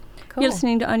Cool. You're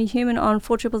listening to Only Human on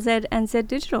 4ZZZ and Z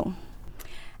Digital.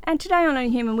 And today on Only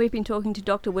Human, we've been talking to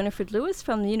Dr. Winifred Lewis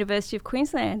from the University of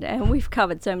Queensland, and we've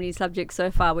covered so many subjects so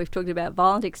far. We've talked about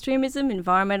violent extremism,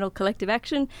 environmental collective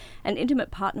action, and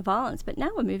intimate partner violence. But now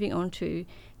we're moving on to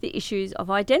the issues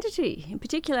of identity, in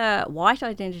particular white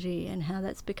identity, and how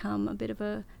that's become a bit of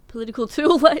a political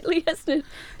tool lately, hasn't it?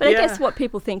 But I guess what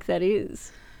people think that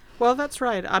is. Well, that's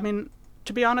right. I mean,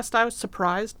 to be honest, I was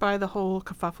surprised by the whole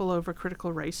kerfuffle over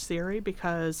critical race theory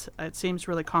because it seems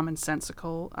really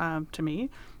commonsensical to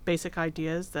me, basic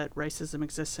ideas that racism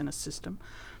exists in a system.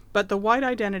 But the white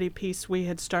identity piece, we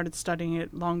had started studying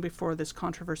it long before this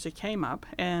controversy came up,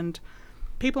 and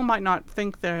people might not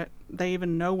think that they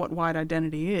even know what white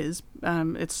identity is.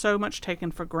 It's so much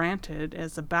taken for granted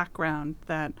as a background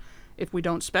that if we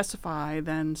don't specify,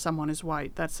 then someone is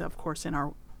white. That's, of course, in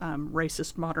our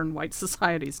racist modern white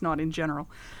societies, not in general.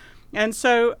 And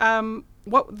so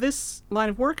what this line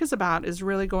of work is about is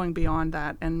really going beyond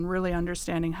that and really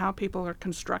understanding how people are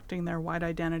constructing their white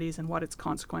identities and what its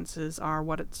consequences are,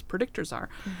 what its predictors are.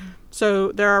 Mm-hmm.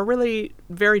 So there are really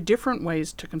very different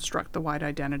ways to construct the white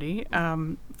identity.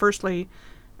 Firstly,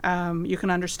 you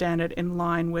can understand it in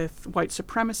line with white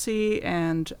supremacy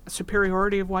and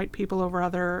superiority of white people over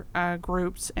other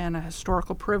groups and a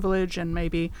historical privilege, and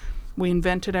maybe we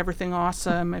invented everything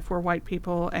awesome if we're white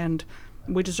people and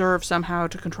we deserve somehow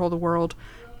to control the world.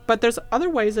 But there's other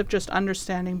ways of just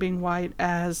understanding being white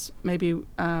as maybe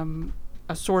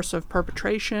a source of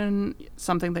perpetration,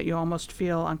 something that you almost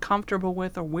feel uncomfortable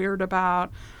with or weird about,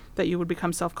 that you would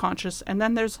become self-conscious. And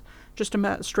then there's just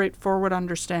a straightforward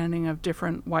understanding of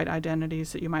different white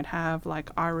identities that you might have, like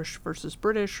Irish versus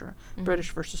British or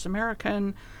British versus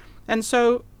American. And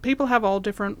so people have all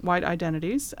different white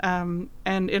identities. And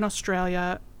in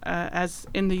Australia, as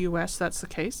in the US, that's the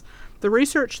case. The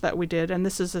research that we did, and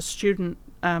this is a student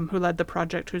who led the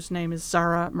project whose name is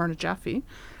Zara Murnajaffi,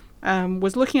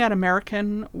 was looking at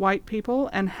American white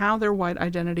people and how their white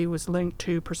identity was linked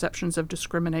to perceptions of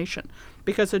discrimination.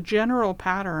 Because a general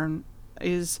pattern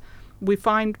is we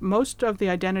find most of the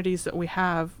identities that we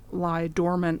have lie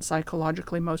dormant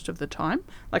psychologically most of the time.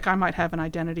 Like I might have an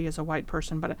identity as a white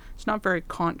person, but it's not very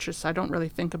conscious. I don't really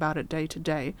think about it day to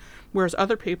day. Whereas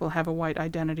other people have a white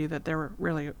identity that they're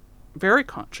really very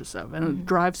conscious of, and it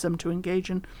drives them to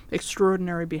engage in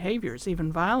extraordinary behaviors,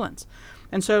 even violence.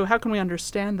 And so how can we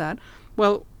understand that?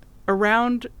 Well,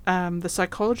 around the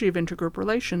psychology of intergroup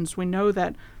relations, we know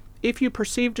that if you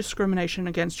perceive discrimination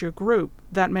against your group,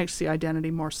 that makes the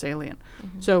identity more salient.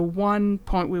 So one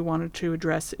point we wanted to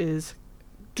address is,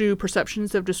 do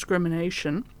perceptions of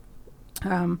discrimination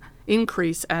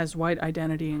increase as white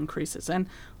identity increases? And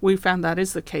we found that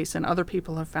is the case, and other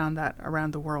people have found that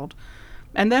around the world.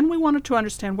 And then we wanted to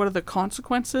understand what are the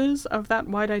consequences of that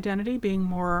white identity being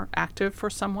more active for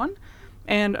someone.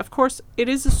 And, of course, it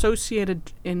is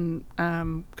associated in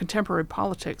contemporary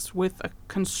politics with a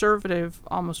conservative,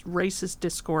 almost racist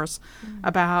discourse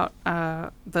about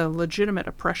the legitimate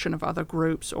oppression of other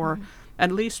groups, or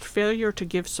at least failure to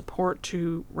give support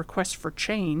to requests for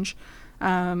change.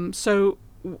 So,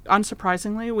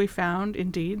 unsurprisingly, we found,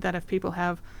 indeed, that if people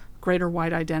have greater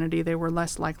white identity, they were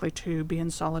less likely to be in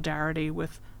solidarity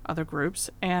with other groups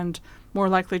and more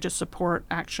likely to support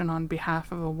action on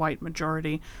behalf of a white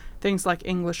majority. Things like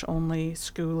English-only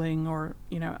schooling or,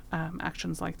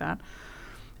 actions like that.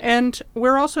 And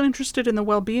we're also interested in the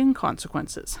well-being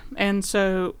consequences. And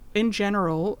so, in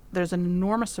general, there's an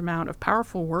enormous amount of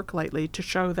powerful work lately to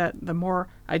show that the more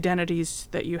identities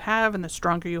that you have and the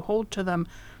stronger you hold to them,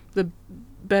 the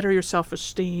better your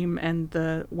self-esteem and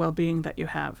the well-being that you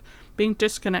have. Being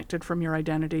disconnected from your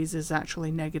identities is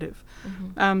actually negative.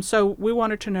 So we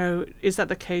wanted to know, is that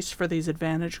the case for these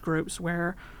advantage groups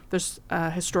where there's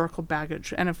historical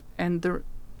baggage? And the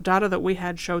data that we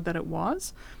had showed that it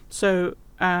was. So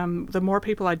the more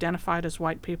people identified as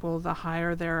white people, the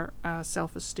higher their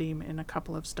self-esteem in a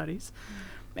couple of studies.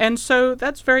 And so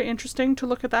that's very interesting to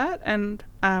look at that, and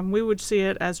we would see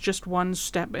it as just one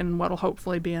step in what will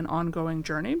hopefully be an ongoing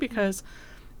journey, because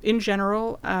in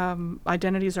general,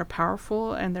 identities are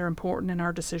powerful and they're important in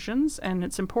our decisions, and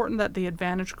it's important that the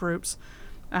advantage groups,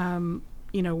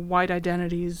 white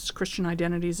identities, Christian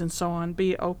identities, and so on,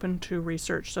 be open to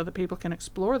research so that people can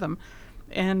explore them,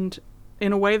 and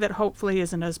in a way that hopefully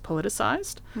isn't as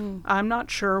politicized. I'm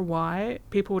not sure why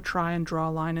people would try and draw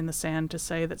a line in the sand to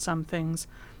say that some things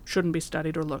shouldn't be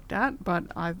studied or looked at, but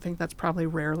I think that's probably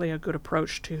rarely a good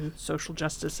approach to social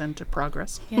justice and to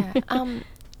progress. Yeah.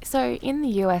 So in the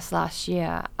US last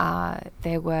year,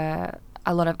 there were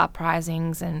a lot of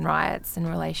uprisings and riots in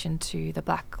relation to the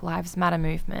Black Lives Matter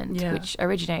movement, which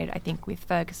originated, I think, with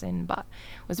Ferguson, but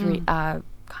was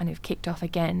kind of kicked off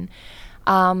again.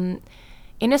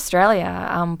 In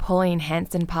Australia, Pauline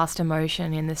Hanson passed a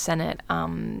motion in the Senate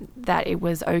that it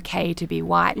was okay to be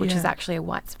white, which is actually a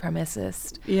white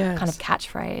supremacist kind of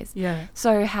catchphrase. Yeah.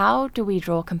 So how do we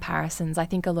draw comparisons? I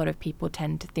think a lot of people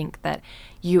tend to think that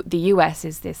the US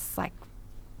is this like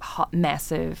hot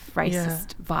mess of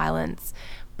racist violence,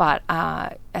 but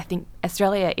I think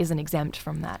Australia isn't exempt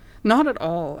from that. Not at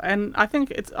all. And I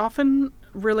think it's often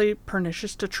really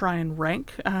pernicious to try and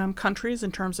rank countries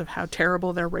in terms of how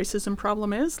terrible their racism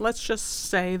problem is. Let's just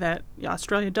say that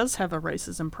Australia does have a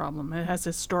racism problem. It has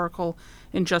historical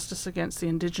injustice against the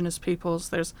Indigenous peoples.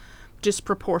 There's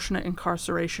disproportionate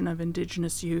incarceration of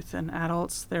Indigenous youth and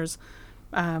adults. There's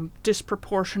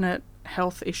disproportionate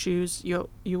health issues. You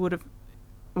would have,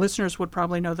 listeners would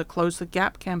probably know the Close the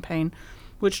Gap campaign,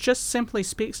 which just simply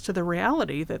speaks to the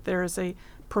reality that there is a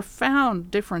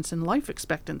profound difference in life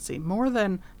expectancy, more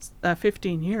than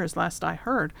 15 years, last I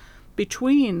heard,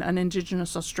 between an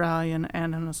Indigenous Australian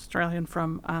and an Australian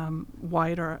from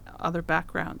white or other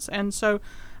backgrounds. And so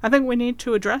I think we need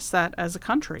to address that as a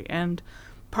country. And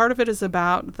part of it is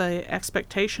about the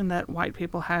expectation that white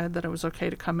people had that it was okay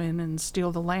to come in and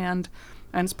steal the land.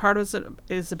 And part of it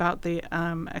is about the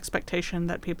expectation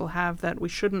that people have that we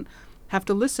shouldn't have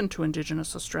to listen to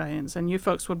Indigenous Australians. And you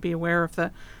folks would be aware of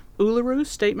the Uluru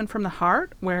Statement from the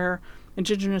Heart, where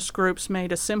Indigenous groups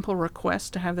made a simple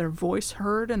request to have their voice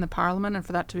heard in the Parliament and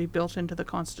for that to be built into the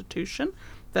Constitution.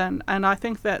 And I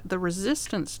think that the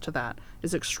resistance to that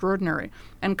is extraordinary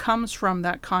and comes from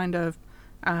that kind of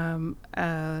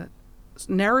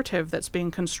narrative that's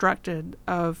being constructed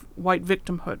of white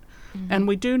victimhood. And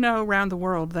we do know around the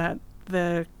world that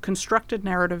the constructed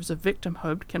narratives of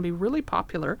victimhood can be really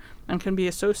popular and can be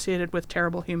associated with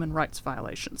terrible human rights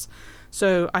violations.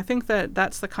 So I think that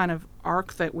that's the kind of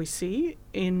arc that we see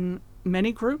in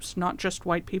many groups, not just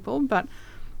white people, but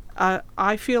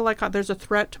I feel like there's a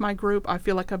threat to my group. I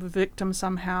feel like I'm a victim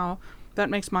somehow. That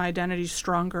makes my identity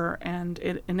stronger, and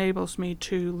it enables me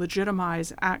to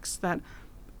legitimize acts that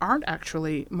aren't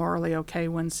actually morally okay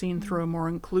when seen through a more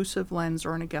inclusive lens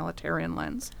or an egalitarian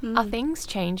lens. Are things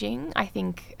changing? I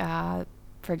think,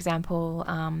 for example,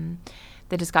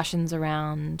 the discussions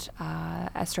around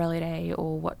Australia Day,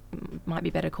 or what might be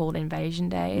better called Invasion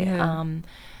Day,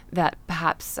 that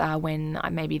perhaps when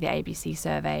maybe the ABC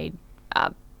surveyed,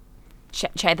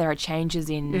 there are changes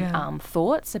in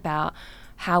thoughts about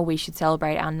how we should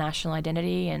celebrate our national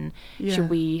identity, and should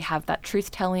we have that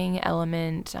truth-telling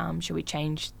element? Should we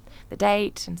change the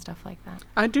date and stuff like that?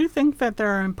 I do think that there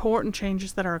are important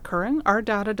changes that are occurring. Our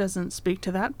data doesn't speak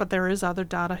to that, but there is other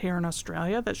data here in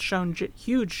Australia that's shown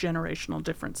huge generational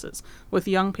differences, with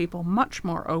young people much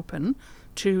more open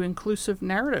to inclusive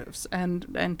narratives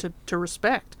and to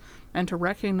respect and to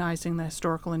recognizing the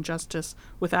historical injustice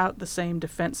without the same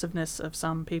defensiveness of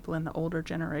some people in the older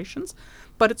generations.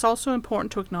 But it's also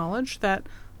important to acknowledge that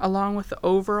along with the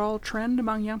overall trend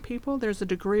among young people, there's a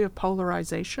degree of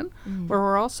polarization where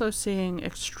we're also seeing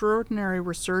extraordinary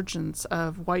resurgence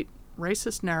of white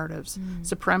racist narratives,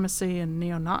 supremacy and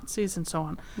neo-Nazis and so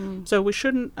on. So we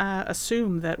shouldn't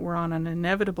assume that we're on an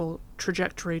inevitable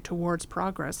trajectory towards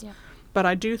progress. But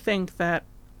I do think that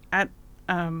at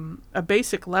a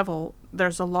basic level,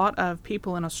 there's a lot of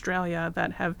people in Australia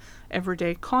that have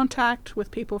everyday contact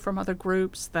with people from other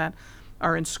groups, that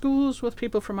are in schools with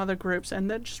people from other groups, and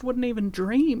that just wouldn't even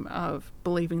dream of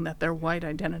believing that their white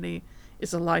identity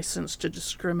is a license to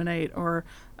discriminate or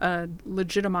a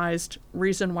legitimized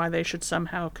reason why they should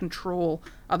somehow control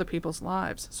other people's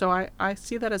lives. So I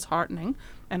see that as heartening,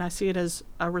 and I see it as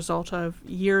a result of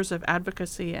years of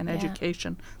advocacy and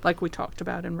education, like we talked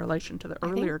about in relation to the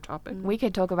earlier topic. We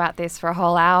could talk about this for a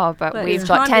whole hour, but we've it's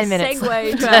got time 10 to minutes.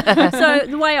 Segue so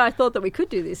the way I thought that we could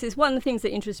do this is, one of the things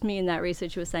that interests me in that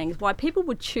research you were saying is why people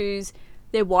would choose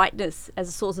their whiteness as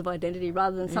a source of identity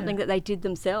rather than something that they did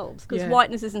themselves. Because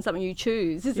whiteness isn't something you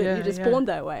choose, is it? You're just born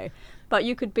that way. But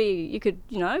you could,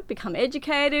 become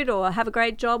educated or have a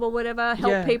great job or whatever,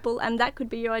 help people, and that could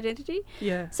be your identity.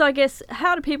 So I guess,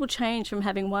 how do people change from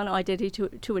having one identity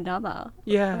to another?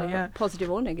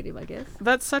 Positive or negative, I guess.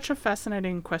 That's such a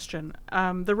fascinating question.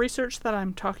 The research that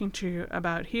I'm talking to you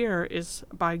about here is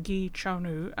by Guy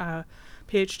Chonu, a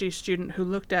PhD student who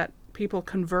looked at people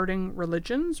converting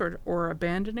religions or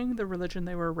abandoning the religion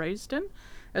they were raised in,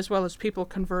 as well as people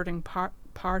converting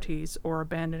parties or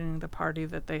abandoning the party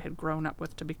that they had grown up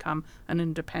with to become an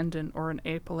independent or an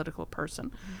apolitical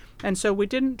person. And so we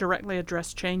didn't directly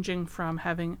address changing from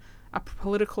having a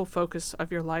political focus of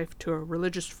your life to a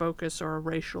religious focus or a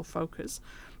racial focus.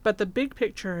 But the big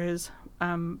picture is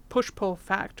push-pull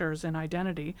factors in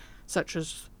identity, such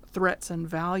as threats and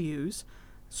values,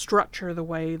 structure the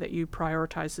way that you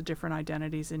prioritize the different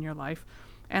identities in your life,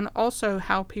 and also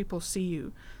how people see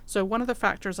you. So one of the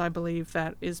factors I believe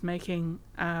that is making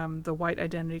the white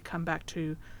identity come back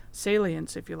to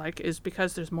salience, if you like, is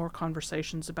because there's more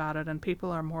conversations about it, and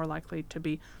people are more likely to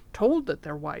be told that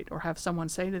they're white, or have someone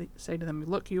say to them,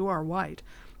 look, you are white.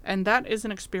 And that is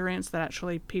an experience that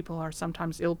actually people are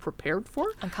sometimes ill prepared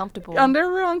for. Uncomfortable. And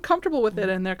they're real uncomfortable with it,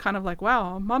 and they're kind of like,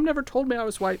 wow, Mom never told me I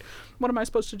was white. What am I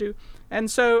supposed to do? And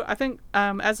so I think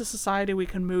as a society we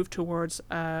can move towards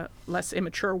a less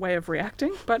immature way of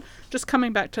reacting. But just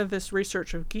coming back to this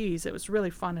research of Gies, it was really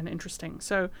fun and interesting.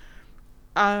 So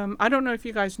I don't know if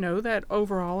you guys know that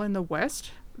overall in the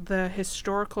West, the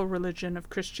historical religion of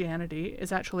Christianity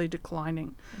is actually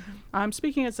declining. Mm-hmm. I'm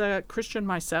speaking as a Christian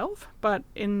myself, but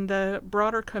in the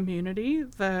broader community,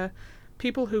 the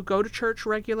people who go to church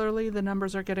regularly, the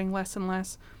numbers are getting less and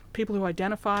less. People who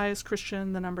identify as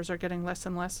Christian, the numbers are getting less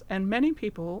and less. And many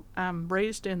people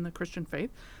raised in the Christian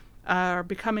faith are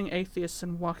becoming atheists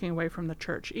and walking away from the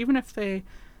church. Even if they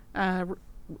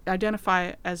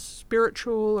identify as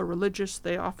spiritual or religious,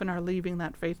 they often are leaving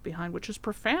that faith behind, which is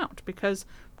profound because,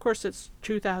 of course, it's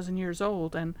 2,000 years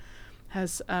old and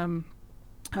has an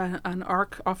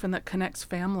arc often that connects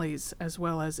families as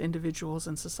well as individuals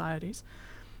and societies.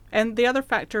 And the other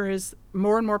factor is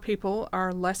more and more people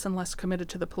are less and less committed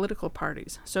to the political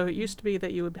parties. So it used to be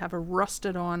that you would have a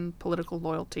rusted-on political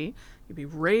loyalty. You'd be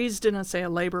raised in, say, a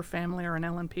Labour family or an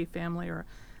LNP family or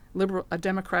a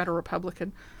Democrat or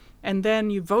Republican. And then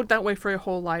you vote that way for your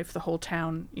whole life, the whole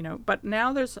town, But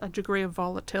now there's a degree of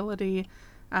volatility.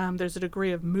 There's a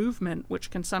degree of movement,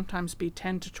 which can sometimes be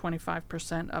 10 to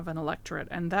 25% of an electorate.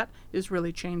 And that is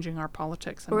really changing our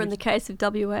politics. Or in the case of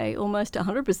WA, almost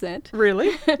 100%.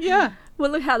 Really? Yeah. Well,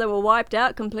 look how they were wiped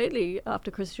out completely after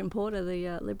Christian Porter.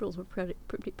 The Liberals were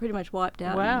pretty much wiped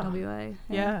out in WA.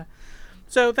 Yeah.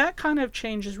 So that kind of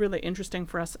change is really interesting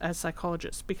for us as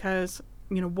psychologists because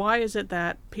why is it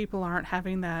that people aren't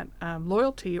having that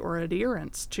loyalty or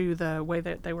adherence to the way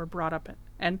that they were brought up in?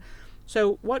 And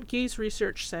so what Gies'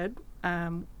 research said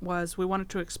was we wanted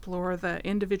to explore the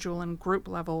individual and group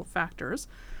level factors.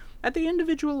 At the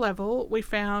individual level, we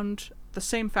found the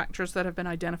same factors that have been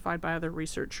identified by other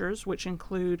researchers, which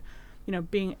include,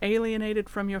 being alienated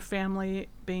from your family,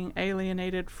 being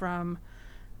alienated from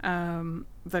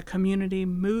the community,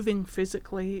 moving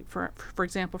physically, for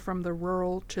example, from the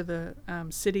rural to the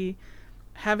city,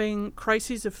 having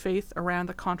crises of faith around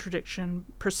the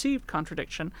perceived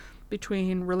contradiction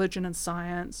between religion and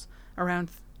science, around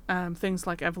things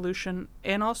like evolution,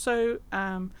 and also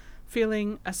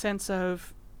feeling a sense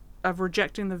of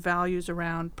rejecting the values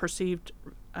around perceived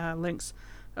links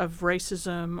of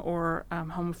racism or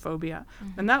homophobia.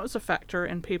 Mm-hmm. And that was a factor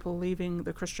in people leaving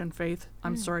the Christian faith,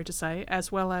 I'm sorry to say,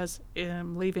 as well as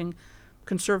leaving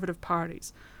conservative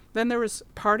parties. Then there was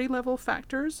party-level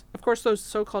factors. Of course, those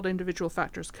so-called individual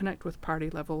factors connect with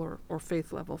party-level or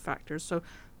faith-level factors.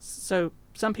 So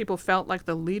some people felt like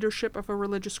the leadership of a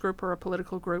religious group or a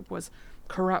political group was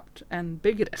corrupt and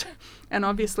bigoted. And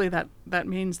obviously that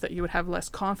means that you would have less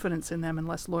confidence in them and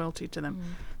less loyalty to them.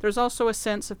 There's also a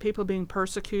sense of people being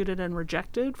persecuted and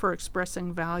rejected for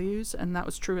expressing values, and that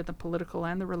was true at the political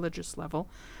and the religious level.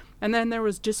 And then there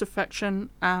was disaffection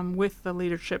with the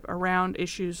leadership around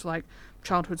issues like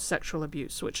childhood sexual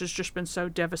abuse, which has just been so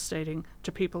devastating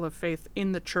to people of faith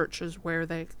in the churches where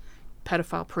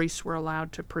pedophile priests were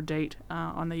allowed to predate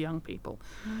on the young people.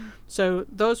 So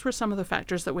those were some of the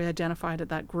factors that we identified at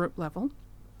that group level.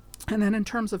 And then in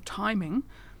terms of timing,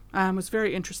 it was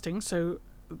very interesting. So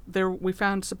we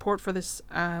found support for this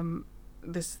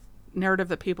narrative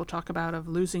that people talk about of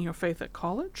losing your faith at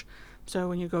college. So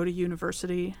when you go to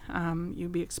university, you'll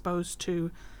be exposed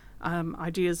to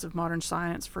ideas of modern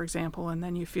science, for example, and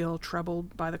then you feel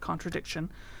troubled by the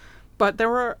contradiction. But there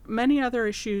were many other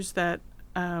issues that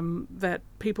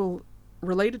people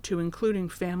related to, including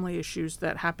family issues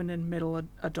that happened in middle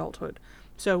adulthood.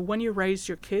 So when you raise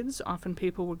your kids, often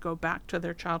people would go back to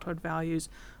their childhood values,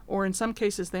 or in some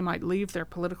cases they might leave their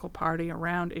political party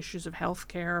around issues of health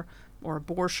care or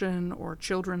abortion or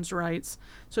children's rights.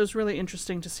 So it's really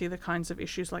interesting to see the kinds of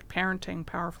issues like parenting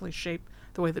powerfully shape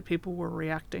the way that people were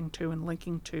reacting to and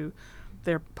linking to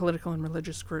their political and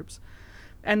religious groups.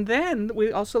 And then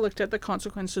we also looked at the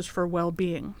consequences for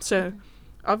well-being. So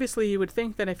obviously you would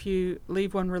think that if you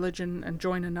leave one religion and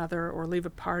join another, or leave a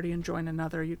party and join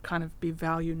another, you'd kind of be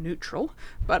value neutral.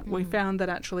 But we found that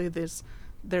actually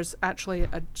there's actually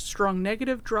a strong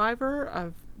negative driver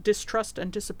of distrust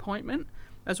and disappointment,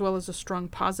 as well as a strong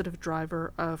positive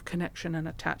driver of connection and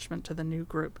attachment to the new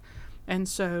group. And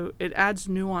so it adds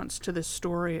nuance to this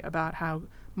story about how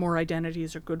more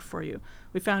identities are good for you.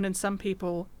 We found in some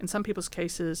people's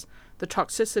cases, the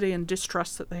toxicity and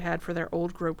distrust that they had for their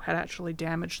old group had actually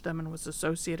damaged them and was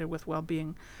associated with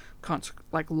well-being,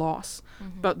 like loss.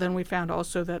 But then we found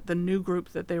also that the new group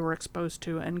that they were exposed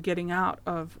to and getting out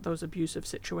of those abusive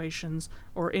situations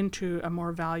or into a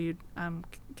more valued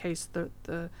case,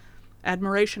 the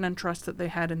admiration and trust that they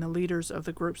had in the leaders of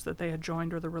the groups that they had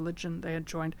joined or the religion they had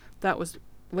joined, that was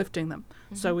lifting them.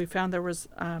 So we found there was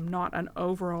not an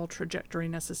overall trajectory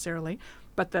necessarily,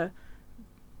 but the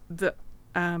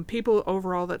people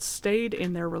overall that stayed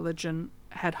in their religion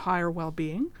had higher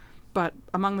well-being, but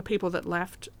among the people that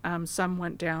left, some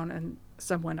went down and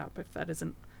some went up, if that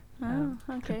isn't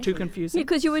too confusing.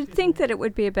 Because you would think that it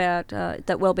would be about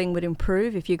that well-being would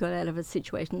improve if you got out of a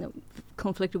situation that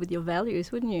conflicted with your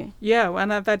values, wouldn't you? Yeah, and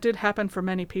that did happen for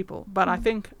many people. But I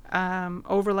think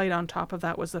overlaid on top of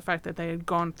that was the fact that they had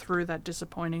gone through that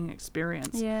disappointing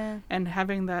experience. Yeah. And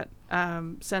having that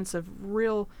sense of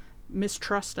real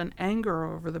mistrust and anger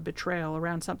over the betrayal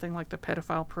around something like the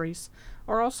pedophile priests,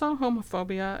 or also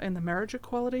homophobia in the marriage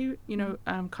equality,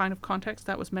 kind of context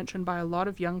that was mentioned by a lot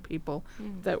of young people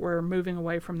that were moving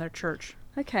away from their church.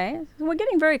 Okay, so we're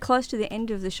getting very close to the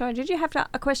end of the show. Did you have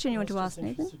a question you want to ask,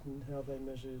 Nathan? In how they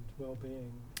measured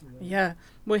well-being. Yeah,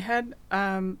 we had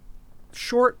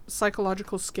short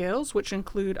psychological scales, which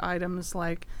include items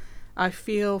like, I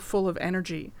feel full of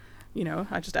energy.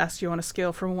 I just asked you on a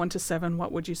scale from 1 to 7,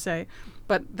 what would you say?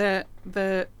 But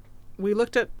we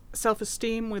looked at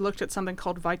self-esteem, we looked at something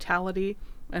called vitality,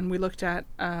 and we looked at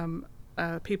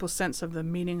people's sense of the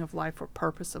meaning of life or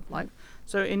purpose of life.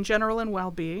 So in general, in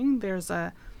well-being, there's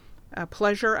a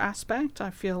pleasure aspect. I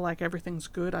feel like everything's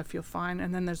good, I feel fine.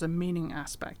 And then there's a meaning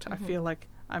aspect. I feel like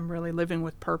I'm really living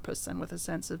with purpose and with a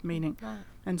sense of meaning. Right.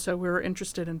 And so we were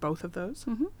interested in both of those.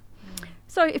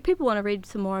 So if people want to read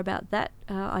some more about that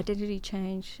identity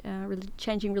change,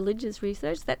 changing religious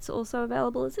research, that's also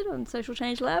available, is it, on Social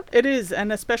Change Lab? It is,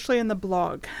 and especially in the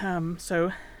blog.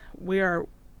 So we are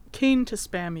keen to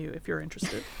spam you if you're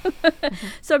interested.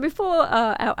 So before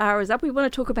our hour is up, we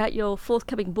want to talk about your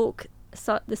forthcoming book,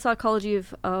 The Psychology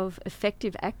of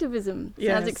Effective Activism.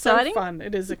 Sounds exciting. So fun.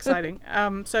 It is exciting.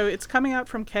 So it's coming out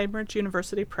from Cambridge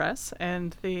University Press,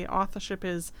 and the authorship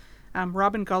is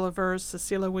Robin Gulliver,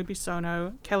 Cecilia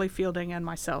Wibisono, Kelly Fielding, and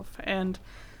myself. And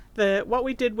what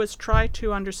we did was try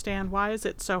to understand why is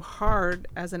it so hard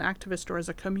as an activist or as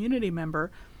a community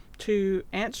member to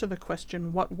answer the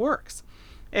question, what works?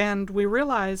 And we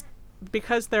realized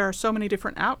because there are so many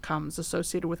different outcomes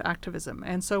associated with activism.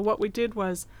 And so what we did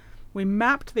was we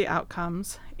mapped the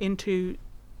outcomes into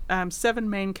 7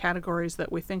 main categories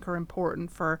that we think are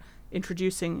important for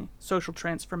introducing social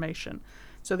transformation.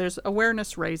 So there's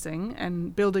awareness raising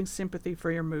and building sympathy for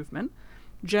your movement,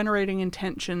 generating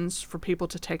intentions for people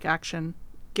to take action,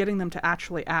 getting them to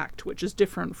actually act, which is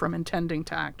different from intending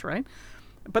to act, right?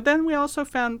 But then we also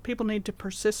found people need to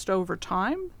persist over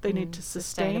time. They need to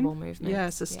sustain. Sustainable movements. Yeah,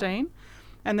 sustain. Yeah.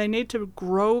 And they need to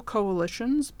grow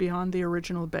coalitions beyond the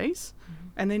original base.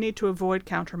 And they need to avoid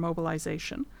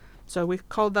counter-mobilization. So we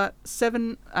called that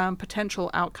 7 potential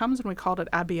outcomes, and we called it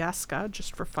ABIASCA,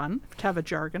 just for fun, to have a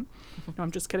jargon. No,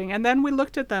 I'm just kidding. And then we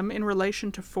looked at them in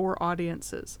relation to 4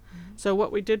 audiences. So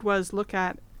what we did was look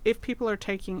at, if people are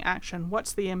taking action,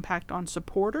 what's the impact on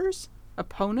supporters,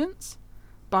 opponents,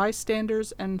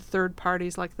 bystanders, and third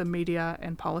parties like the media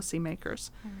and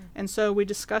policymakers. And so we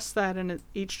discussed that in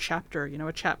each chapter,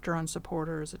 a chapter on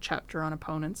supporters, a chapter on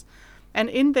opponents. And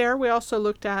in there, we also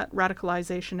looked at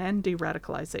radicalization and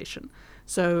de-radicalization.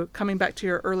 So coming back to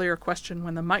your earlier question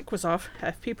when the mic was off,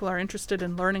 if people are interested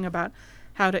in learning about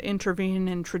how to intervene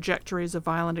in trajectories of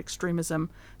violent extremism,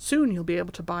 soon you'll be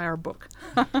able to buy our book.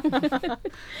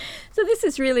 So this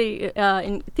is really,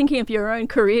 in thinking of your own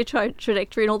career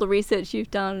trajectory and all the research you've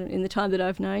done in the time that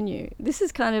I've known you, this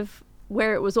is kind of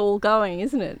where it was all going,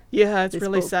 isn't it? Yeah, it's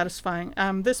really satisfying.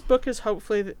 This book is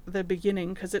hopefully the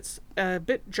beginning because it's a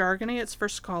bit jargony. It's for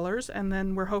scholars, and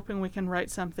then we're hoping we can write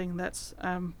something that's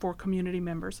for community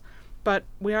members. But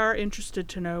we are interested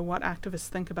to know what activists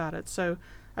think about it. So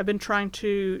I've been trying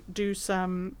to do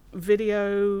some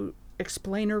video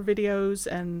explainer videos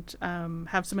and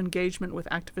have some engagement with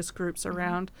activist groups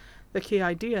around the key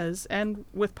ideas and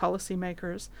with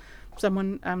policymakers.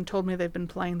 Someone told me they've been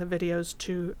playing the videos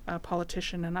to a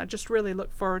politician, and I just really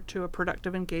look forward to a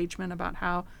productive engagement about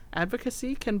how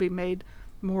advocacy can be made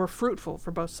more fruitful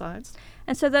for both sides.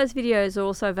 And so those videos are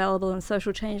also available on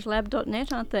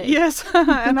socialchangelab.net, aren't they? Yes,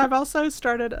 and I've also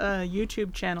started a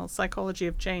YouTube channel, Psychology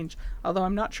of Change, although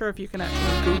I'm not sure if you can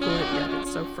actually Google it yet.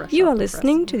 It's so fresh. You off are the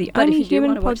listening press. to the But Only if you do Human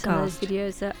want to watch some of those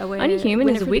podcast. videos, where Only Human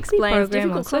is a Winifred weekly explains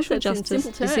program on difficult social concepts in justice,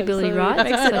 simple terms, disability so rights, it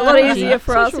makes it a lot easier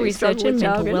for us social who research struggle and with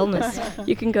mental jargon. wellness.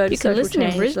 You can go to You can listen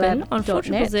in Brisbane on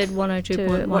socialchangelab.net 4ZZZ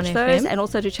 102.1 to watch those FM and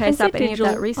also to and chase up Zed any of that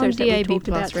Digital research on that we DAB talked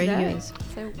about Plus today. radios.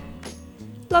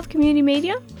 Love community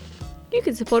media? You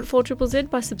can support 4ZZZ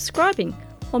by subscribing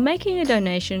or making a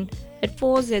donation at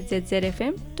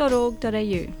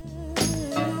 4ZZZFM.org.au.